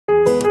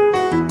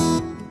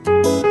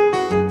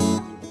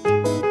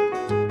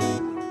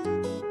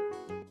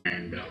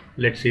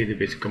let's see the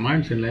basic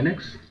commands in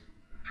Linux.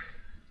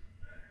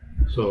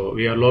 So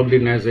we are logged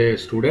in as a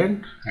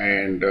student,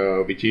 and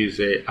which is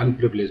a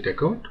unprivileged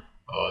account.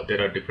 There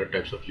are different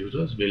types of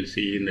users. We'll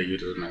see in the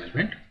user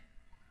management,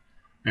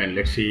 and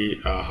let's see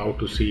how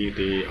to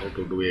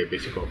do a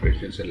basic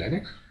operations in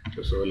Linux.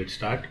 So let's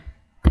start.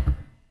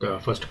 The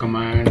first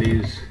command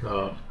is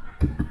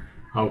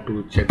how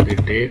to check the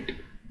date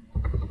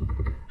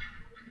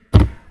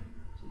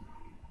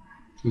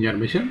in your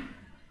mission.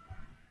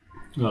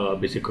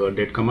 Basic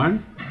date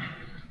command,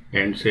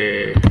 and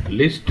say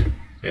list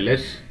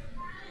ls,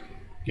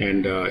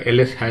 and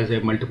ls has a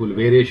multiple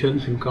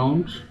variations in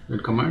counts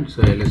and commands.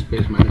 ls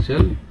space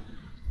 -l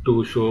to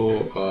show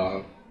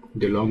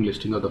the long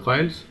listing of the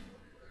files,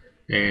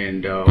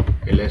 and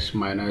ls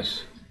minus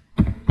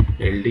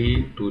ld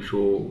to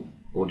show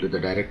only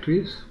the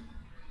directories,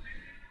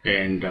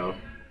 and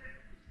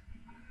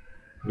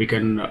we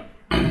can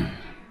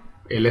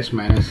ls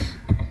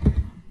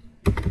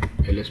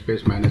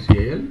space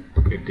 -al.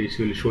 This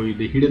will show you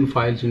the hidden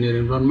files in your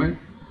environment.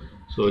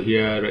 So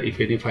here, if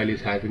any file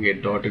is having a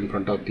dot in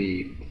front of the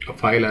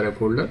file or a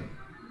folder,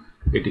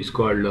 it is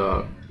called a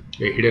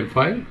hidden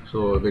file. So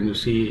when you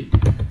see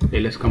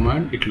ls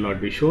command, it will not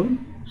be shown.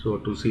 So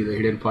to see the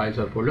hidden files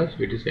or folders,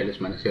 it is ls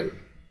 -l.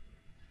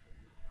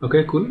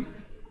 Okay, cool.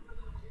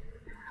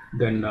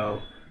 Then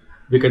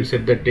we can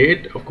set the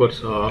date. Of course,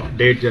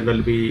 date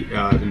generally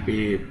will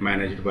be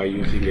managed by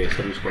using a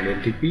service called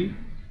ntp.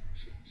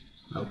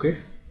 Okay,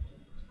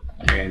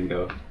 and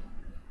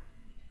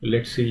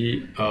let's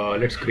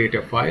create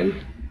a file.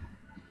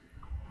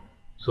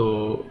 So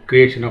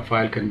creation of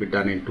file can be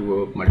done in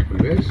multiple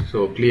ways. So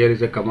clear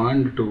is a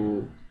command to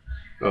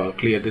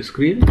clear the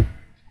screen,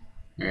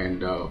 and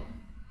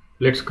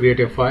let's create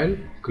a file.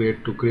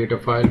 To create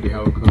a file, we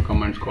have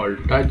commands called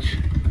touch,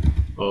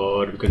 or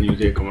we can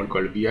use a command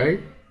called vi.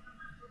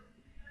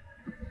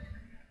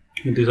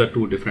 And these are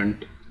two different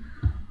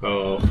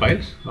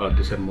files.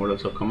 These are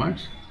models of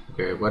commands.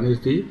 Okay, one is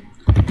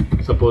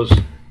suppose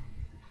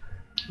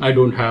I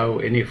don't have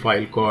any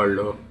file called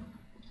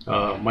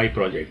my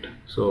project,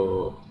 so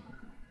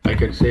I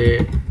can say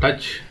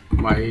touch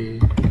my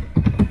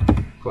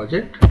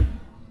project,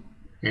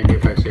 and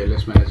if I say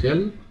ls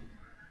 -l,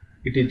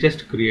 it is just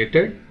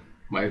created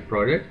my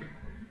project,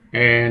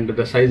 and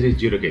the size is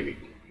 0 KB.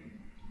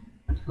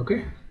 Okay,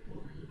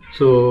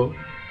 so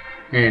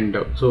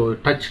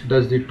touch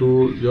does the two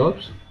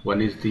jobs. One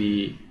is the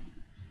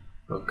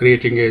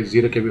creating a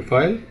 0 KB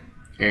file,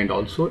 and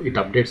also it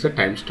updates the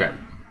timestamp.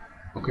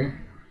 Okay,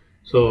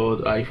 so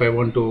if I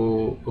want to,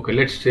 okay,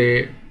 let's say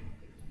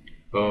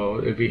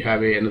if we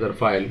have another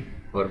file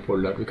or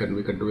folder, we can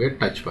do a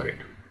touch for it.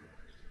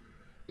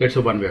 That's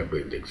one way of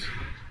doing things.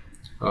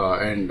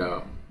 And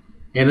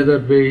another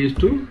way is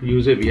to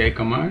use a vi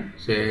command.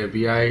 Say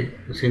vi,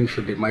 since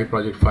my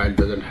project file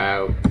doesn't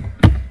have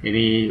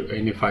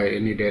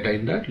any data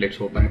in that, let's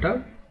open it up,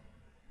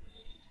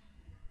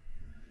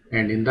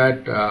 and in that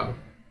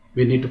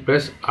we need to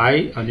press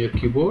I on your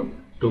keyboard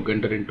to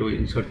enter into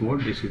insert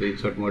mode. This is the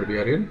insert mode we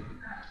are in.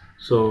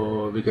 So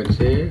we can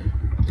say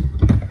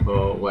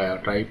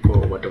type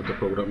whatever the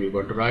program you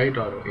want to write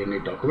or any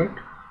document,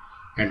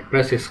 and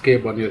press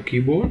escape on your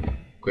keyboard.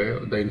 Okay,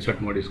 the insert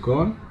mode is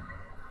gone.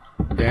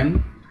 Then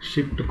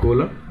shift :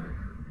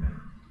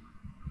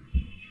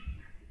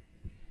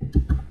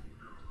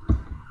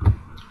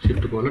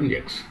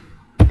 X.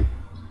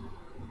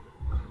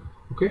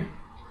 Okay,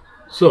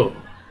 so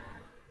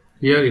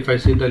here if I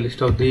see the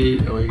list of the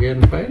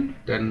again file,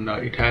 then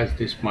it has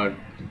this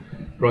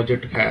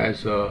project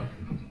has 12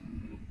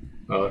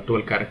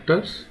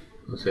 characters.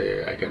 Say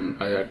I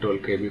have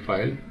 12 KB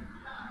file,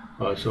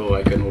 so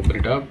I can open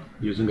it up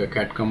using a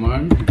cat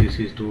command. This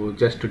is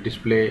just to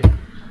display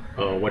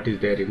what is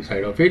there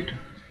inside of it.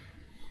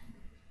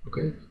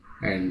 Okay,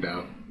 and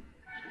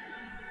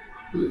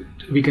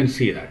we can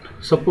see that.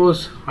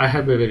 Suppose I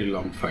have a very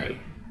long file,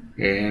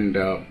 and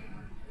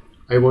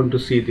I want to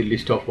see the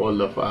list of all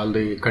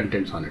the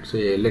contents on it. So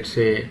let's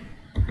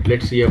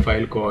see a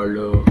file called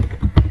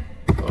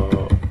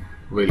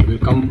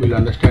we'll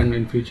understand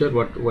in future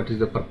what is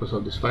the purpose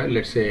of this file.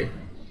 Let's say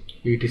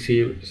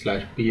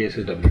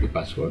etc/pswd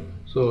password.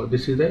 So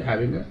this is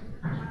having a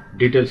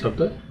details of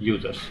the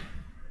users.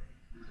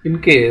 In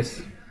case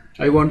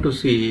I want to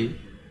see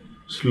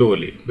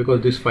slowly,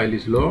 because this file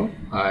is long,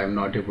 I am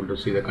not able to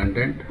see the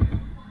content.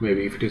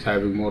 Maybe if it is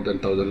having more than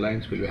 1000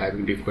 lines, we'll be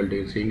having difficulty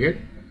in seeing it.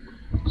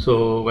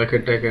 So I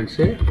can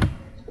say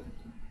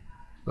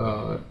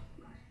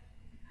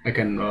I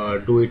can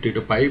do it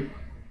into pipe.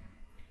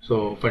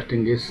 So first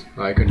thing is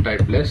I can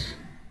type less.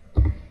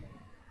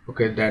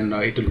 Okay, then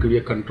it will give you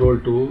a control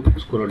to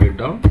scroll it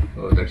down.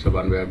 That's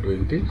one way of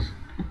doing things.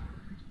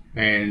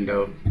 And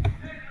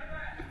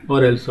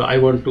or else I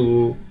want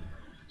to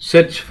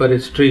search for a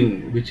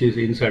string which is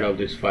inside of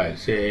this file.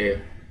 Say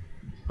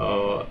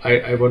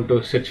I want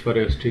to search for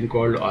a string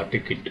called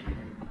artikit.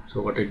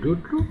 So what I do,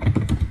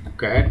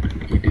 cat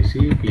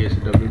etc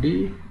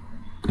pswd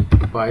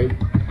pipe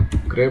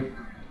grep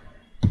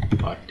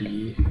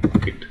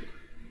artikit.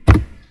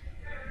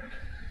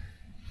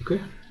 Okay,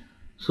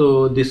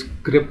 So this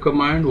grep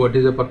command, what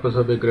is the purpose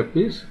of a grep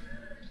is,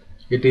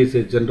 it is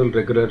a general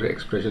regular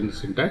expression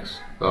syntax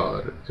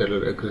or general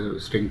regular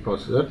string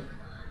processor,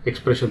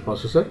 expression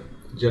processor,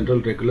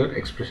 general regular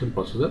expression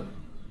processor.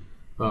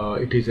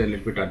 It is a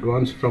little bit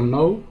advanced from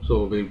now,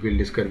 so we'll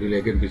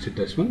again visit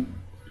this one.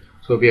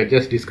 So we are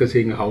just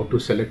discussing how to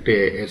select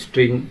a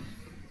string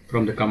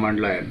from the command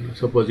line.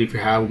 Suppose if you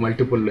have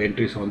multiple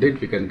entries on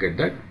it, we can get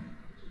that.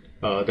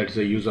 That is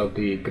the use of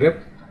the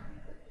grep,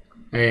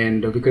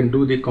 and we can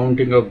do the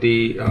counting of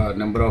the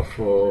number of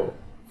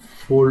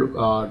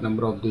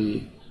number of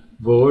the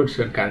words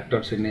and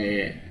characters in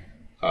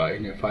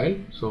a file.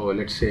 So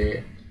let's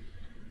say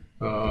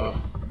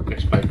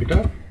let's pipe it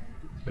up.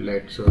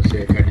 Let's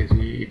say cat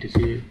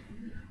etc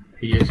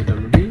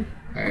eswd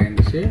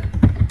and say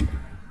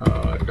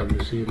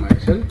wc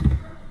myself.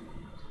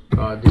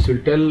 This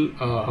will tell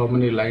how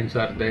many lines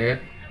are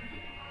there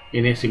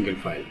in a single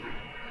file.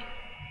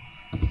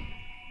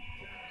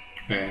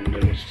 And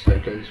let's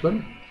set this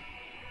one.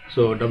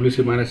 So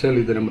wc minus l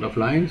is the number of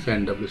lines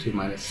and wc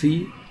minus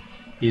c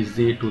is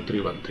the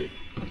 2313.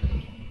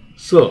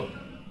 So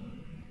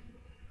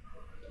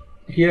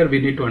here we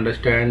need to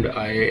understand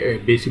a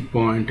basic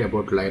point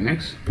about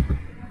Linux.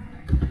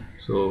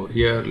 So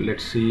here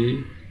let's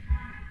see.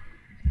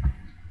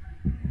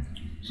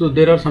 So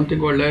there are something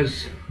called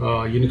as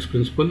UNIX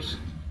principles,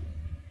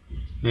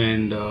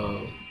 and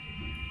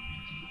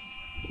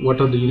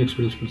what are the UNIX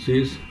principles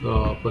is,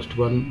 first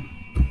one,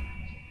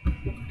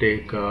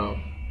 take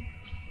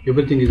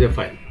everything is a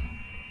file.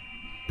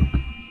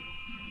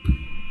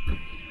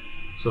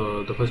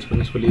 So the first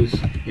principle is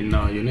in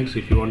UNIX,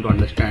 if you want to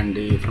understand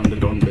from the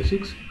ground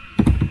basics,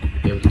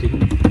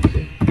 everything is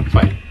a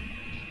file.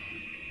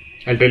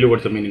 I'll tell you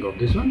what's the meaning of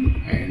this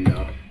one. And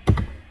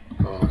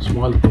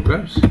small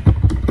programs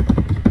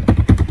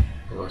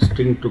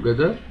string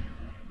together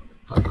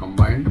are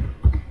combined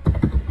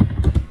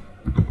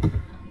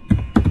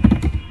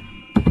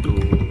to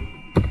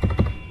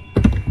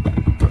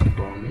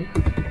perform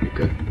a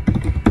bigger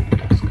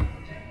task.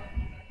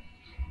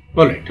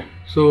 Alright,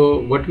 so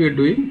what we are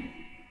doing,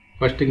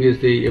 first thing is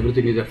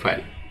everything is a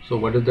file. So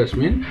what does that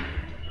mean?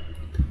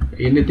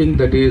 Anything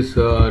that is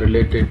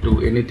related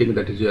to anything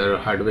that is your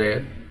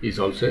hardware is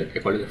also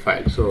called as a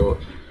file. So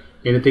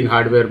anything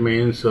hardware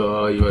means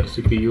your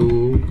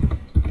CPU,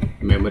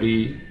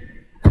 memory,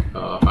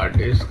 hard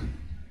disk,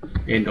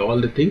 and all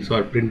the things,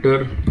 or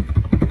printer.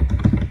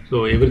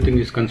 So everything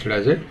is considered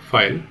as a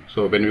file.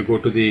 So when we go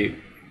to the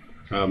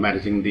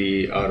managing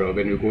the, or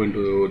when we go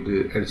into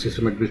the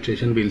system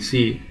administration, we'll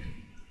see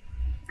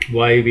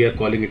why we are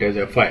calling it as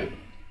a file.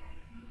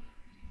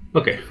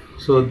 Okay,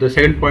 so the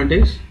second point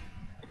is,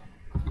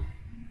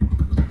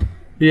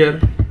 here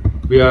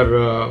we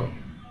are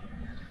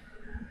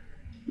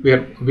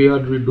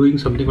doing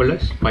something called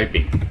as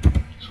piping.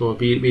 So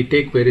we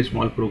take very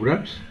small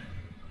programs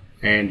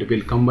and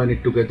we'll combine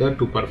it together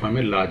to perform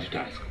a large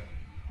task.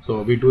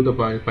 So we do the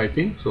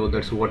piping. So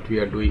that's what we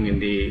are doing in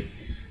the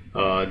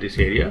this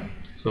area.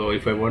 So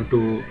if I want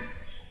to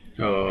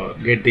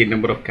get the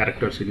number of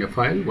characters in a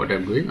file, what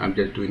I'm doing, I'm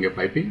just doing a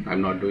piping.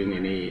 I'm not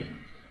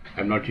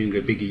using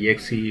a big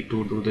exe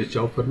to do this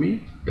job for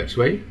me. That's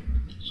why.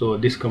 So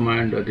this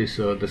command,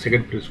 the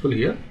second principle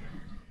here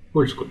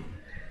holds good.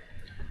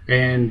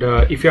 And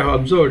if you have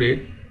observed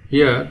it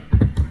here,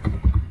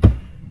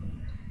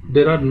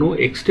 there are no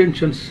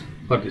extensions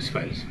for these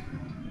files,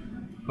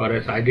 or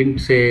as I didn't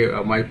say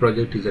my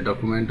project is a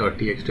document or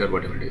txt or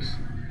whatever it is.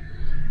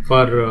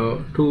 For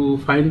to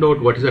find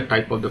out what is the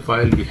type of the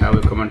file, we have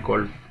a command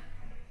called,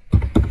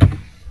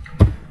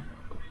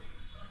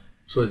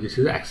 so this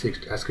is ASCII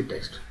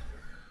text.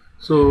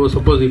 So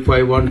suppose if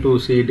I want to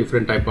see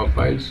different type of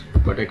files,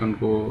 but I can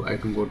go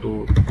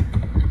to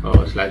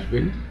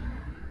 /bin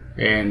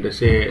and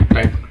say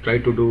try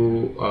to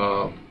do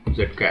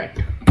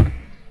zcat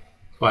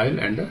file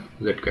and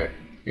zcat,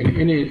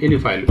 any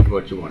file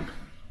what you want.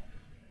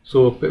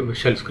 So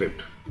shell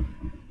script,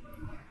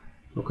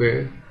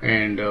 okay,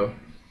 and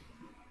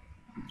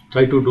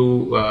try to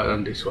do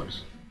on these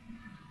ones,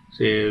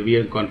 say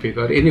vm config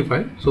or any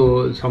file.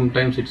 So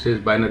sometimes it says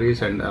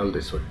binaries and all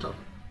this sort of stuff.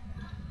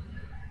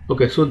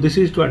 Okay, so this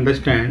is to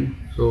understand.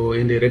 So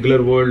in the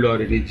regular world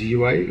or in the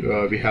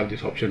GUI, we have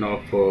this option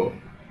of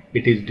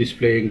it is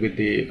displaying with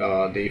the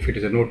if it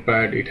is a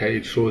notepad,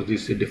 it shows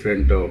this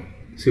different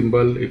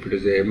symbol. If it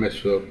is a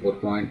MS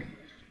PowerPoint,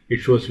 it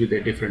shows with a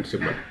different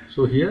symbol.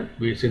 So here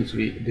this is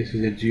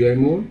a GUI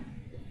mode,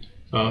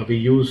 we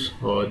use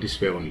this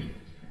way only.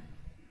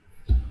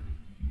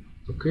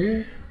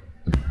 Okay,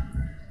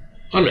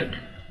 all right,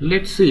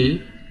 let's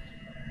see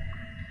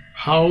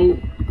how.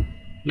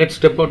 Let's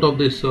step out of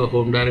this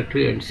home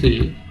directory and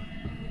see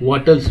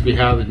what else we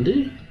have in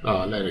the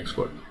Linux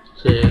world.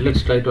 So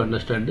let's try to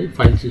understand the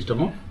file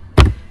system of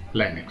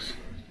Linux.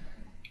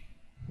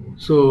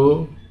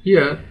 So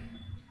here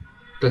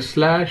the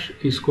slash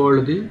is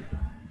called the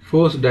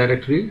first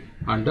directory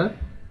under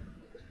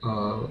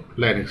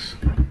Linux.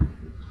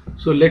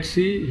 So let's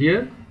see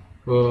here.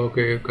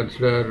 Okay,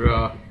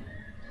 consider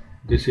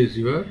this is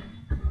your,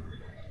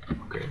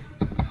 okay,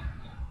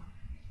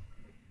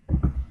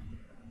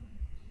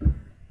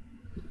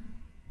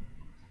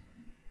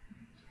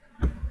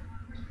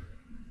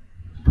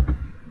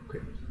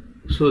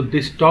 So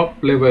this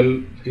top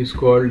level is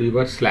called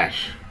your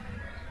slash.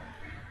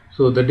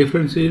 So the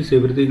difference is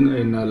everything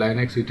in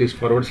Linux it is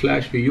forward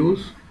slash we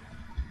use,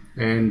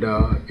 and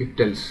it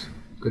tells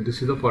okay,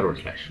 this is a forward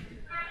slash.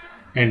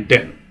 And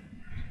then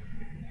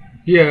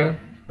here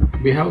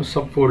we have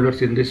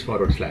subfolders in this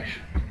forward slash.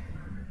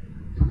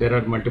 There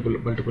are multiple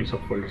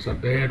subfolders are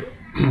there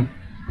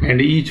and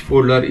each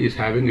folder is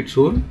having its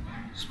own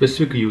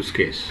specific use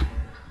case.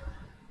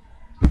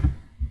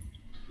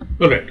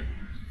 Alright,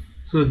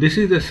 so this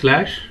is the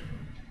slash,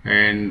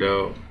 and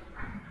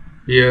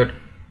here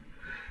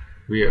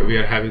we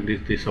are having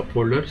these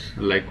subfolders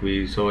like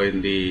we saw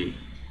in the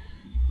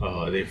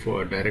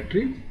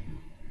directory,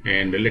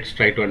 and let's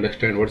try to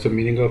understand what's the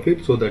meaning of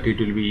it so that it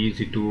will be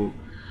easy to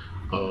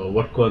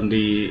work on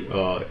the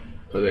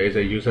as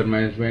a user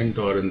management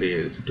or in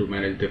the to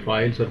manage the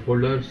files or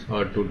folders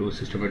or to do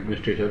system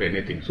administration or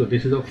anything. So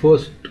this is the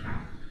first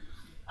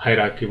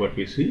hierarchy what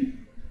we see.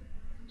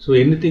 So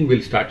anything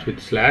will start with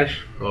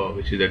slash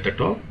which is at the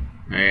top,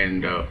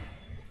 and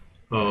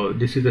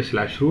this is the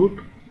slash root.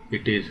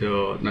 It is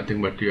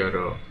nothing but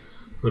your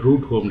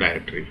root home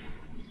directory.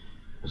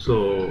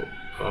 So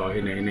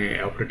in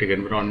a operating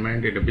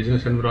environment, in a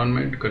business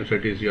environment, consider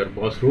it is your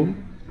boss room,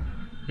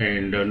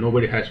 and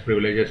nobody has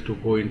privileges to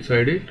go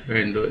inside it,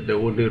 and the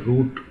only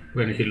root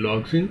when he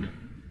logs in,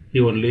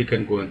 he only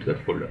can go into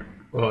that folder,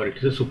 or it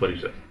is a super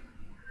user.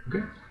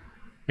 Okay,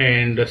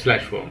 and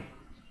slash home.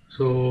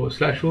 So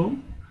slash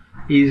home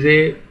is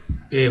a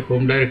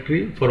home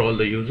directory for all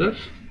the users.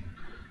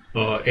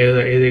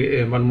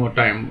 One more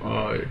time,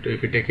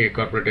 if you take a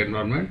corporate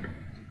environment,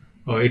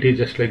 it is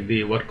just like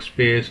the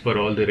workspace for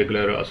all the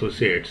regular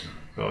associates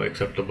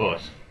except the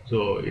boss.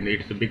 So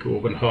it's a big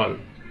open hall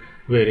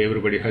where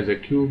everybody has a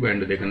cube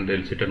and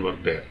they'll sit and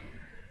work there.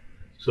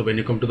 So when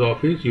you come to the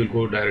office, you'll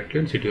go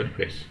directly and sit your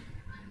place.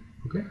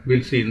 Okay,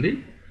 we'll see in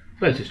the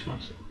file system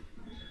also.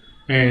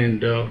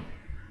 And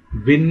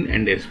bin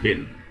and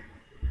sbin.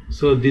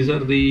 So these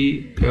are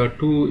the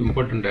two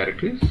important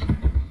directories.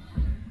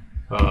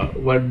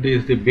 What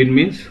is the bin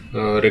means?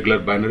 Regular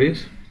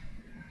binaries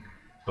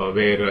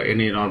where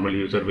any normal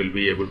user will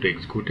be able to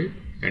execute it,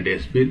 and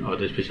sbin or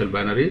the special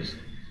binaries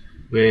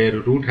where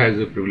root has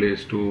the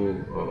privilege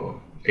to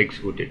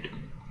execute it.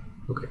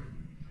 Okay.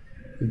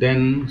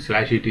 Then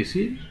slash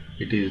etc.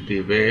 It is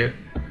the where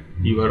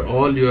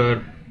all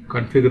your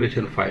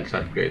configuration files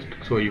are placed.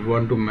 So you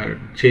want to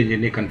change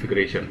any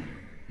configuration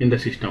in the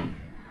system,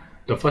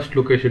 the first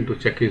location to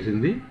check is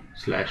in the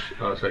slash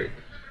etc.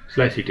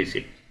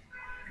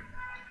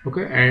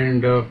 Okay,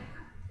 and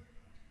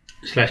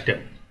slash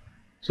temp.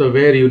 So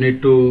where you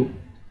need to,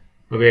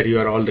 where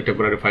your all the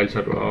temporary files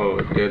are,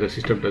 there the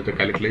system does the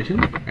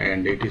calculation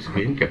and it is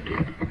being kept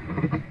here.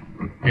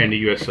 And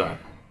USR.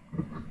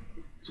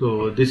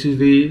 So this is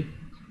the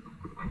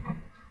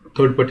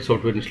third-party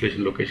software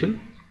installation location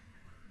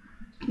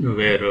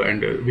where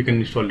and we can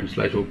install in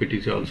slash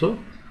optc also,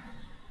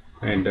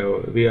 and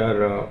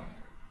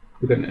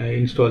we can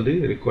install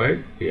the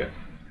required here.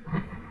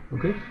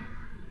 Okay,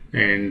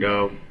 and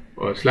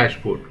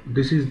slash boot.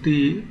 This is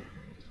the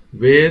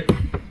where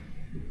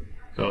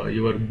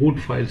your boot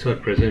files are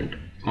present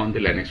on the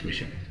Linux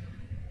machine.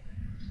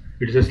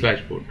 It is a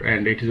slash boot,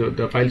 and it is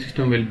the file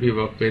system will be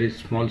of very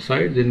small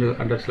size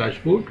under slash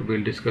boot.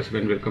 We'll discuss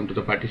when we'll come to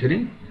the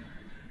partitioning.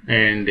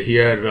 And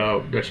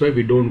here that's why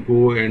we don't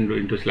go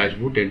into slash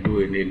boot and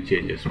do any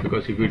changes,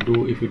 because if you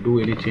do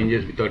any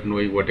changes without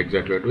knowing what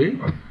exactly you're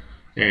doing,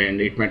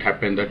 and it might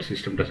happen that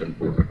system doesn't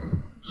boot.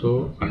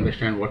 So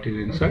understand what is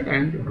inside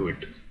and do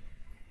it.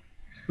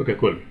 Okay,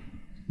 cool.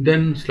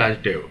 Then slash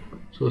dev.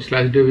 So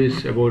slash dev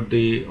is about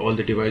all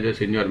the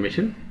devices in your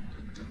machine,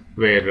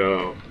 where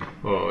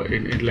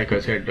like I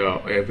said,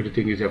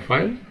 everything is a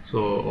file.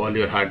 So all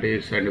your hard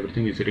disks and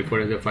everything is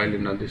referred as a file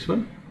in this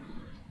one.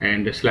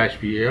 And slash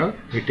var,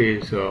 it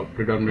is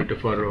predominantly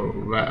for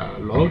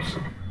logs,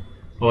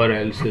 or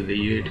else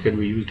it can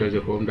be used as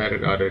a home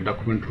directory or a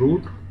document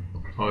root,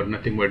 or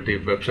nothing but the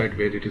website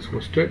where it is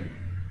hosted.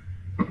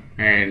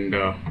 And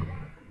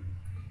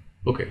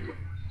okay,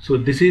 so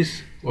this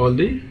is all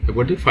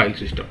about the file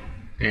system,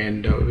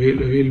 and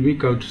we'll be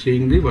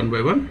seeing the one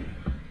by one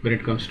when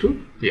it comes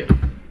to here.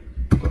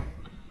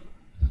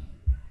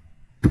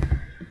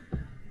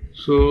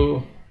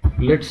 So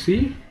let's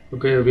see.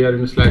 Okay, we are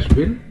in slash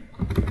bin.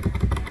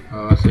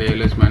 Say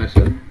ls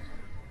 -l.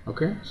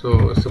 Okay,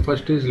 so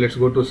first is let's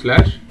go to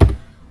slash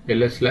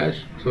ls slash.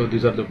 So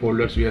these are the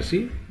folders we are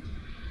seeing.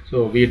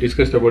 So we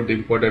discussed about the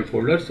important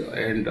folders,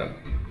 and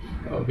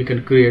we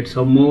can create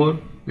some more,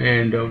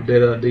 and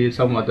there are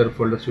some other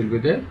folders will be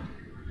there.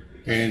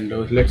 And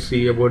let's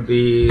see about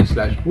the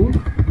slash boot.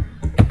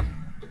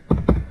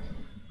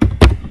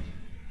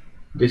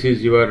 This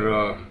is your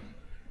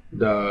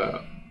the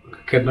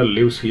kernel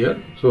lives here,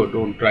 so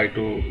don't try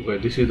to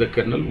this is the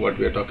kernel what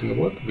we are talking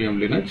about, VM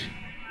Linux,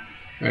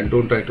 and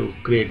don't try to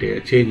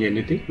change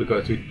anything,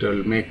 because it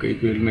will make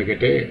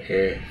it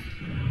a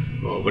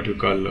what we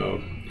call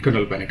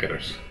kernel panic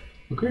errors.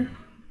 Okay,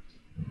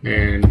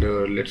 and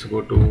let's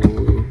go to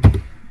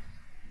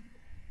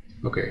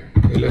Okay,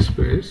 ls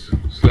space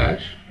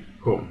slash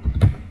home.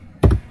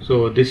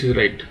 So this is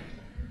right.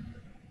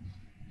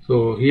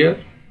 So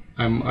here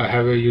I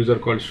have a user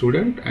called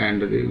student,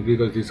 and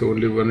because this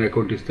only one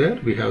account is there,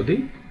 we have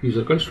the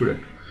user called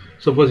student.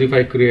 Suppose if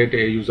I create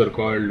a user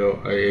called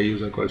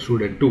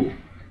student2,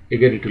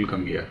 again it will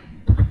come here.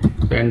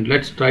 And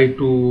let's try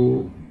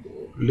to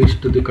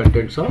list the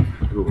contents of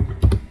root.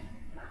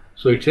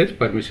 So it says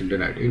permission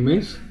denied. It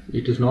means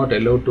it is not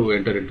allowed to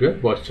enter into a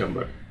boss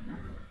chamber.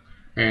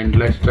 And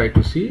let's try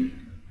to see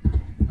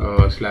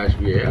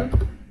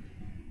 /var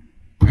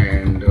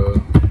and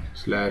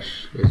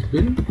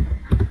 /sbin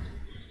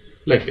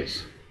like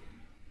this.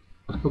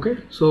 Okay,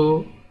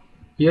 so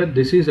here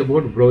this is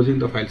about browsing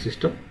the file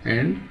system,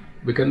 and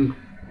we can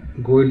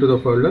go into the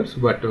folders,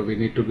 but we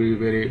need to be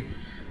very,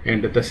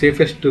 and the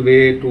safest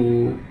way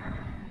to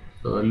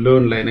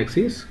learn Linux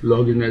is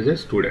login as a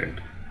student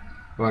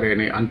or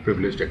any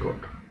unprivileged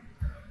account.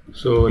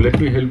 So let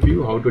me help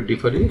you how to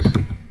differ is.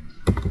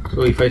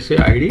 So if I say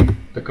id,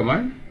 the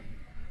command,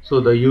 so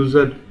the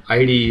user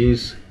id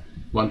is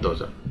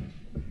 1000.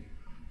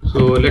 So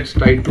let's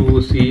try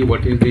to see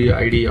what is the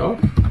id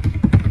of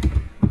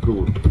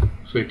root.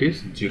 So it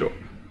is 0.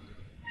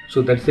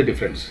 So that's the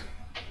difference.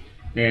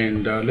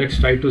 And let's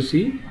try to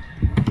see.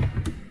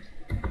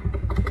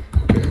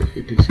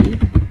 Okay, etc.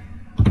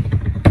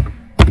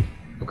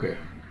 Okay,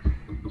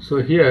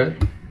 so here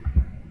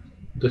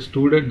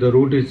the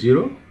root is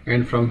 0,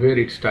 and from where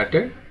it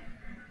started,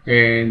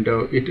 and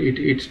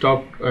it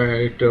stopped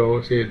at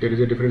say there is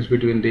a difference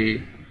between the,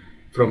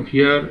 from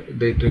here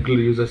the regular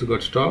users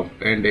got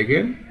stopped, and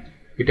again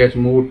it has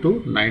moved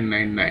to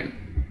 999.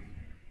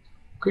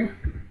 Okay,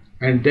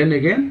 and then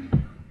again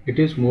it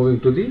is moving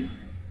to the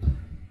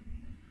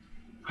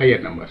higher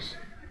numbers.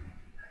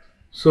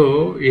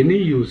 So any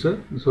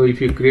user, so if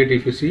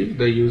you see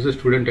the user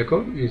student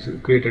account is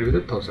created with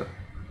 1000,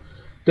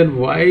 then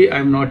why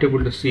I'm not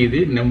able to see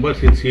the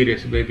numbers in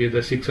series, maybe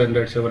the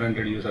 600,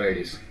 700 user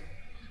IDs.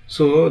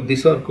 So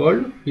these are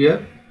called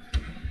here,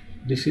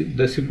 this is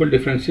the simple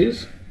difference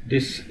is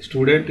this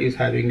student is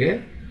having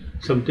a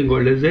something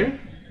called as a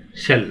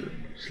shell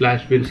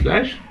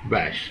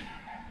 /bin/bash,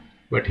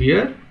 but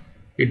here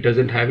it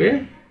doesn't have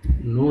a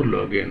no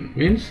login.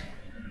 Means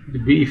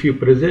if you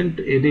present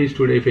any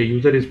student, if a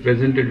user is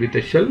presented with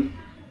a shell,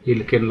 he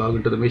can log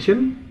into the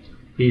machine.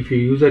 If a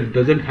user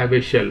doesn't have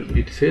a shell,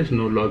 it says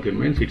no login,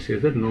 means it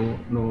says that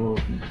no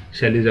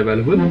shell is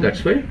available.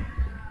 That's why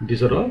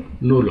these are all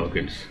no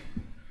logins.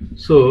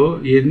 So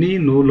any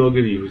no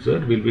login user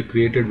will be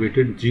created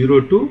between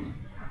 0 to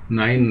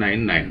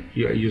 999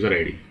 user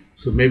ID.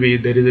 So maybe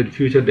there is in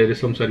future there is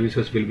some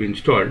services will be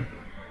installed.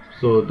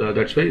 So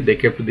that's why they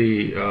kept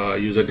the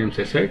usernames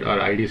aside or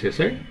IDs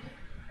aside,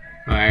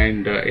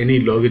 and any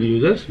login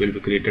users will be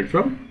created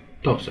from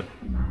 1000.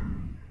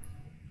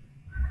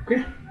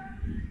 Okay.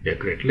 Yeah,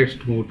 great. Let's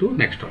move to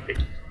next topic.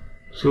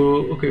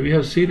 So okay, we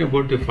have seen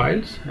about the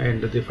files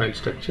and the file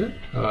structure.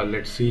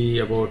 Let's see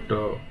about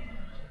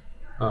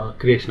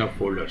creation of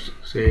folders.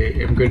 Say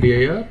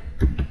mkdir.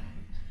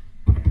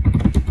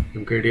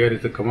 Mkdir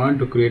is the command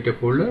to create a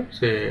folder.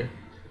 Say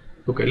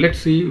okay, let's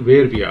see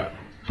where we are.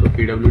 So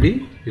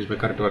pwd is my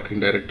current working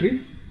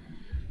directory,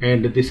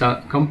 and this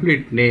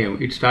complete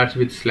name, it starts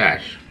with /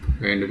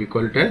 and we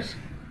call it as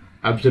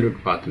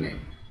absolute path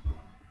name.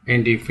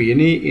 And if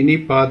any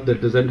path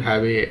that doesn't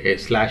have a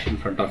 / in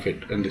front of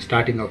it and the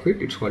starting of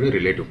it, it's called a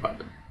relative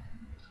path.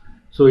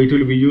 So it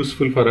will be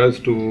useful for us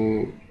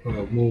to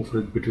move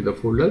between the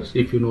folders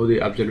if you know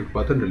the absolute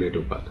path and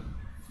relative path.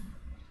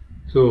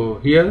 So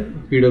here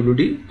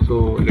pwd,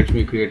 so let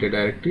me create a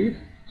directory,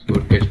 so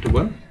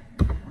test1.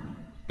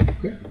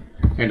 Okay,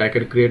 and I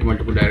can create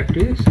multiple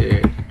directories,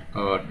 say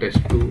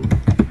test2,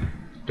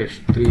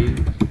 test3,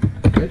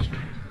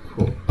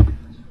 test4.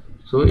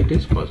 So it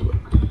is possible.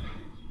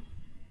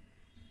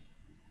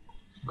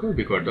 Okay,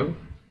 we got the,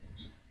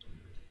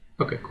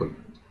 okay, cool.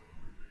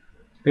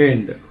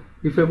 And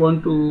if I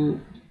want to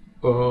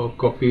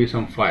copy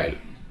some file,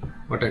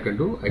 what I can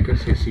do, I can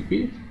say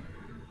cp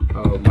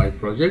my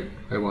project,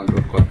 I want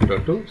to copy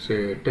that to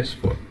say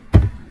test4.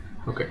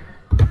 Okay,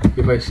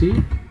 if I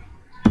see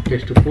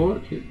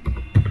test4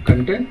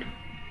 content,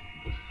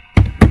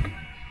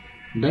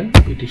 then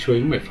it is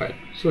showing my file.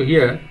 So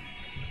here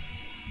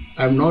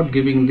I am not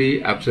giving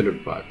the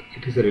absolute path,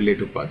 it is a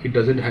relative path. It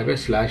doesn't have a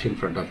 / in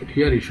front of it.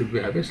 Here it should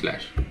have a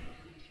 /.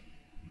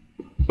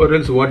 Or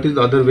else what is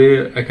the other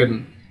way I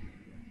can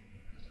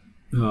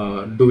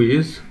do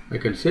is, I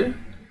can say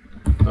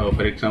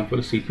for example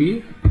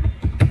cp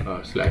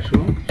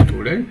 /home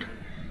student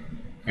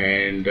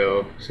and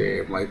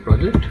say my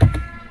project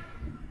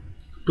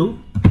to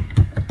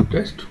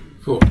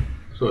test4.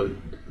 So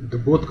the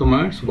both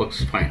commands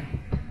works fine.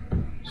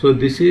 So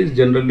this is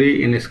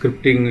generally in a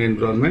scripting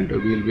environment,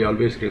 we will be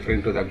always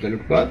referring to the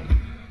absolute path.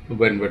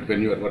 When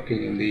you are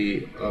working in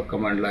the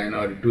command line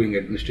or doing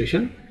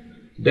administration,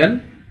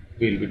 then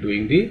we will be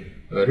doing the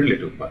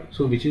relative path.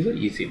 So which is an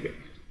easy way.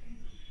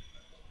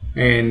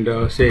 And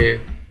say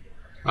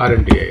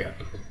rmdir.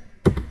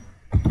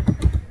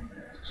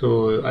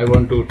 So I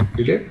want to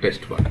delete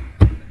test1.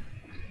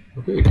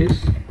 Okay, it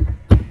is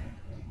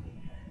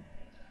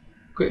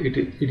okay.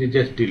 It is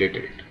just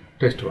deleted it.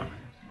 Test1.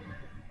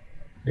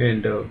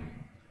 And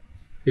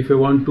if I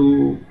want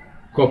to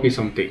copy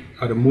something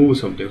or move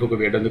something, so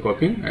we have done the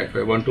copying. If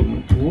I want to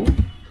move,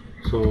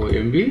 so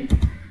MV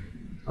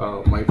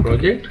my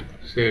project,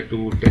 say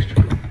to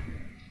test2.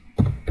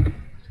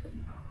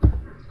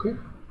 Okay,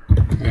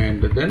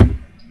 and then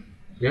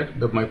here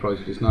my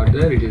project is not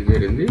there, it is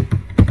there in the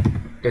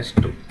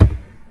test2.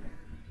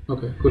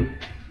 Okay, cool.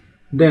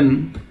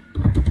 Then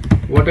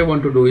what I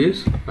want to do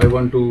is I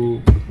want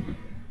to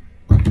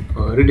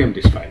rename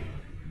this file.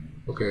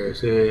 Okay,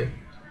 say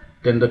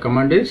then the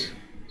command is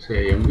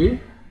say mv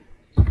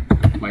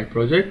my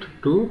project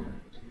to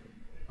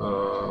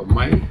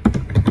my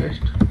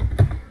test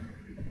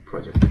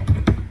project.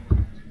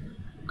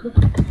 Okay,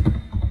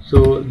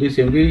 so this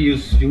mv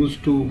is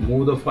used to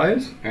move the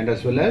files, and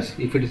as well as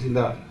if it is in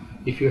the,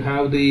 if you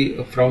have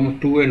the from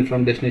to and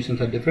from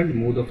destinations are different,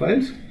 move the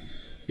files.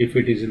 If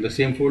it is in the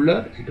same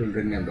folder, it will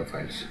rename the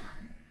files.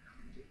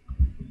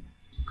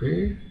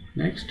 Okay,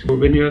 next. So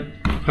when you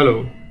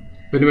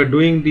are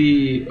doing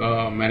the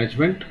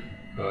management,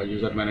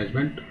 user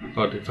management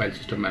or the file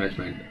system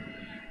management,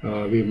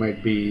 we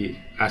might be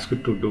asked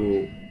to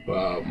do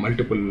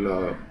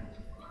multiple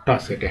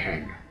tasks at a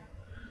hand.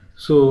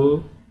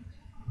 So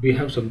we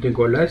have something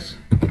called as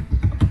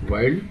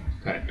wild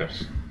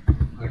characters.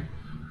 Right?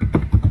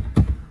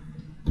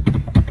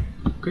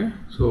 Okay,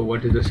 so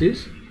what is this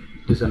is?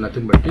 These are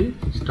nothing but the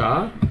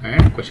star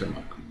and question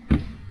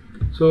mark.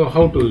 So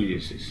how to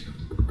use this?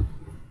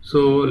 So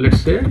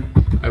let's say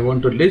I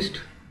want to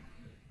list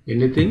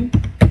anything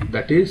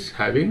that is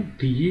having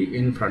TE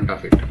in front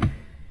of it.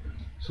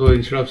 So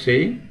instead of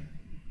saying,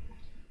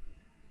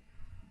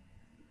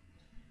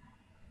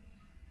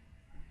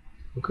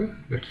 okay,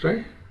 let's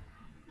try.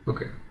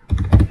 Okay,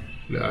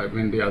 I'm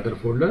in the other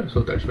folder,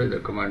 so that's why the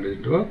command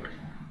is worked.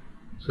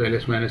 So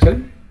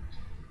ls-l.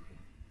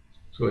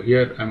 So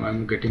here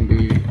I'm getting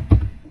the,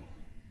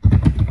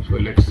 so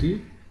let's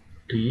see,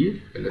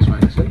 TE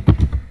ls-l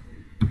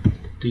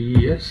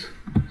TES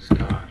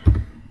star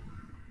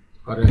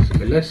or else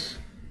ls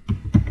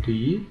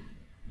TE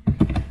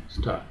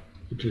star.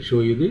 It will show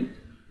you the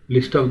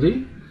list of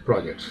the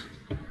projects.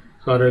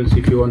 So or else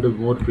if you want to be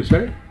more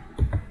precise,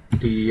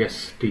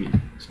 TEST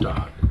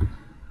star.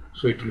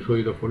 So it will show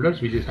you the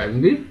folders which is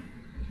having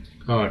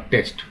the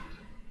test.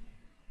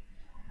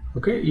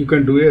 Okay, you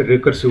can do a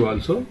recursive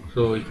also.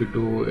 So if you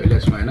do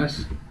ls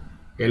minus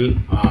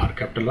LR,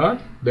 capital R,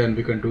 then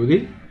we can do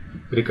the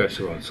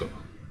recursive also.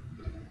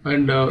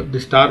 And the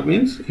star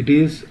means it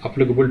is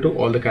applicable to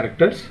all the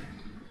characters,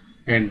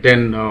 and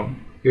then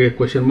a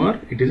question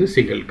mark, it is a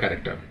single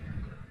character.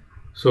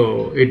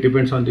 So it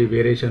depends on the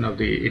variation of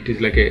the, it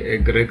is like a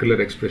regular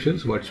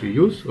expressions what we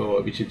use,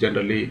 which is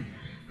generally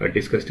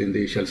discussed in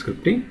the shell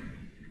scripting.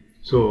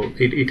 So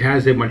it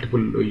has a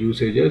multiple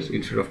usages.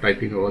 Instead of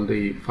typing all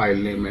the file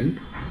name, and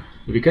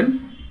we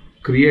can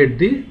create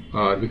the,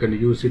 we can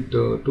use it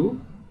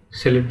to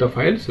select the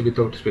files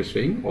without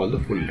specifying all the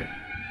full name.